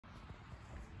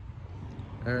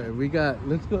All right, we got,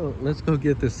 let's go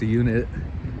get this unit.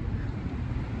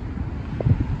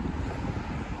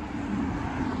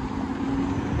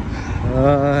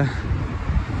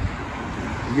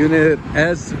 Unit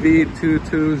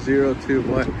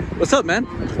SV22021. What's up, man?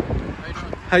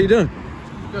 How you doing?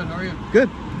 Good, how are you? Good.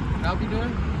 Can I help you doing?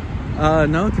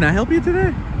 No, can I help you today?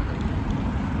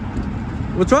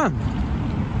 What's wrong?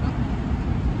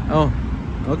 Oh,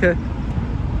 okay.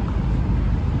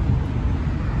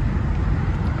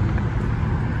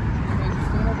 Just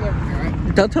stand over there for me,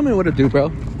 alright? Don't tell me what to do, bro.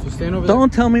 Just stand over there.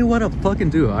 Don't tell me what to fucking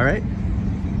do, all right?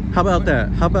 How about that?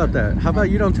 How about that? How about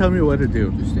you don't tell me what to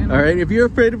do? Just stand all over right? If you're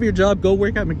afraid of your job, go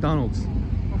work at McDonald's. Okay.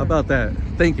 How about that?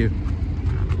 Thank you.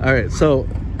 All right, so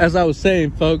as I was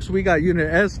saying, folks, we got unit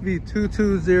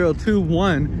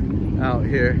SV22021 out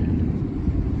here.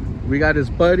 We got his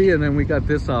buddy, and then we got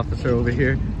this officer over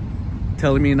here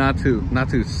telling me not to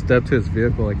step to his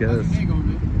vehicle, I guess.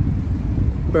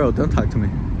 Bro, don't talk to me.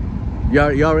 You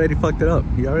already fucked it up.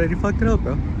 You already fucked it up,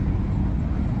 bro.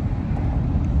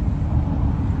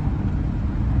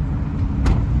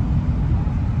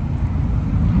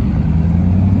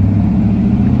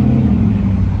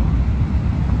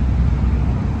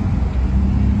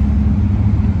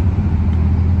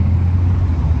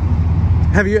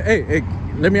 Have you, hey,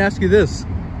 let me ask you this.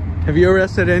 Have you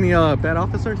arrested any bad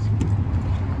officers?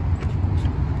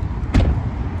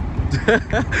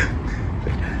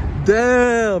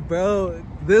 Damn, bro.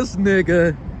 This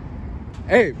nigga.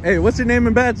 Hey, what's your name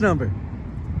and badge number?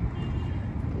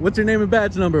 What's your name and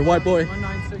badge number, white boy?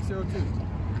 19602.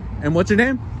 And what's your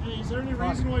name? Hey, is there any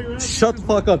reason why you're asking? Shut the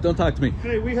fuck up. Don't talk to me.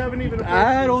 Hey, we haven't even...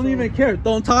 I don't even care.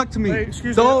 Don't talk to me. Hey,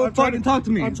 excuse me. Don't fucking talk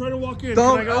to me. I'm trying to walk in.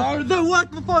 Don't. Can I go? Then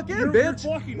walk the fuck in, You're bitch.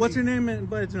 blocking What's me. your name and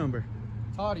badge number?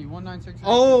 Toddy, 19602.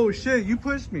 Oh, shit. You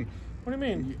pushed me. What do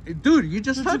you mean? Dude, you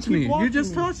just touched me. You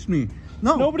just touched me.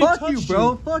 No, Nobody fuck you, touched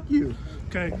bro. you. Fuck you.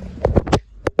 Okay.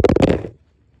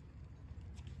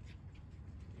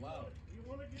 Wow. You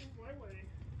want to get in my way,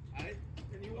 and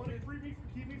you want to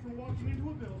keep me from walking into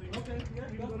a building. Okay,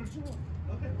 yeah, you let us know.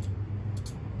 Okay.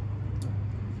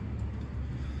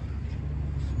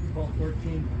 Call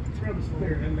 14. Grab us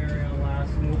Clear in Marion last,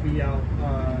 and we'll be out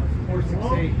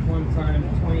 468 one time,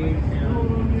 28 and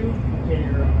okay,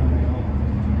 you're on.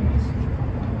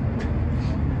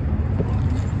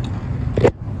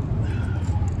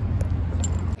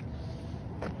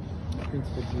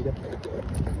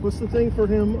 What's the thing for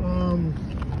him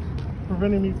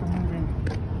preventing me from moving?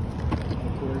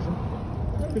 Coercion.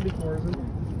 That could be coercion.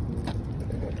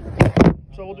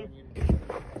 So we'll do...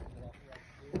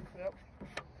 Yep.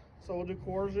 So we'll do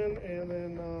coercion, and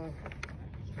then...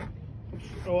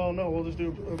 oh, well, no, we'll just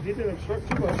do... he didn't obstruct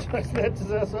too much. I snatched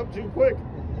his ass up too quick.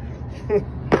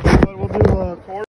 But we'll do coercion.